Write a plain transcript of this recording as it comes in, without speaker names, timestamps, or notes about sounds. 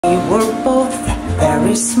were both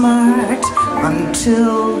very smart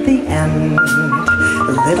until the end.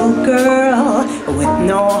 Little girl with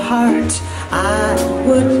no heart, I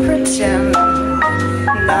would pretend.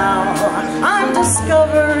 Now I'm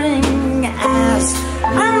discovering as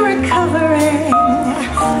I'm recovering,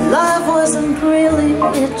 love wasn't really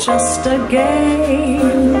just a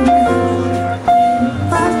game.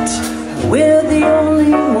 But we're the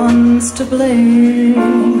only ones to blame.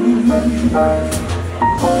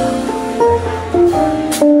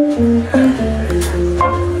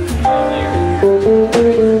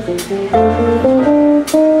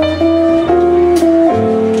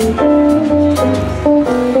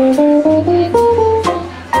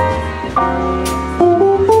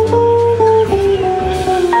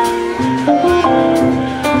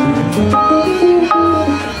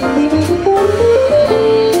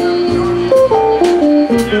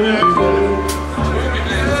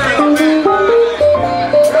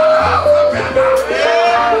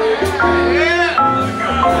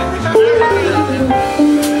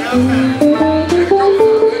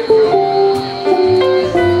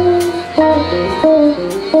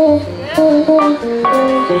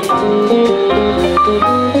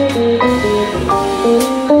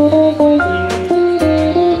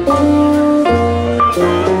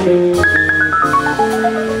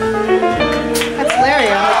 That's Larry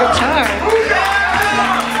on the guitar.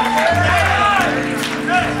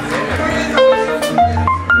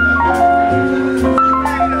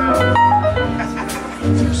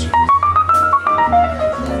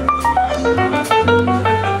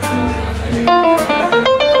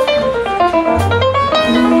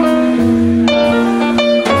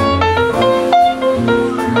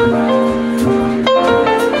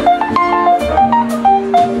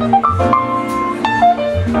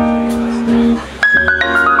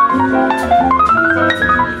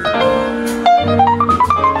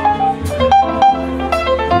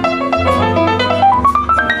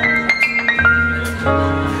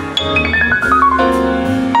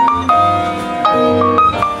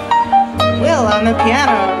 On the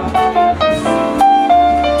piano.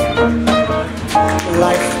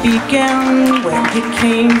 Life began when he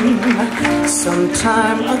came some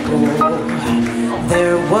time ago.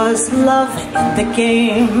 There was love in the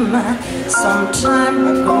game some time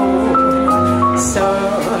ago. So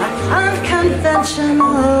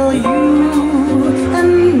unconventional, you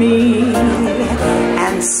and me,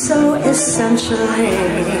 and so essentially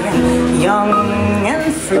young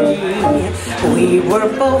and free. We were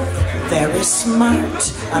both very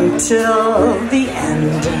smart until the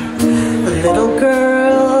end. Little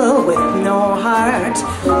girl with no heart,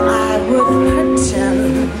 I would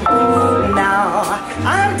pretend. Now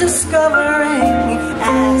I'm discovering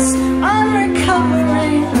as I'm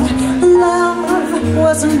recovering, love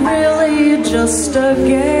wasn't really just a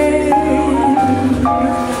game.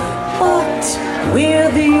 But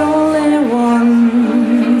we're the only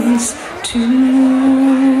ones to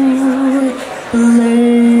blame.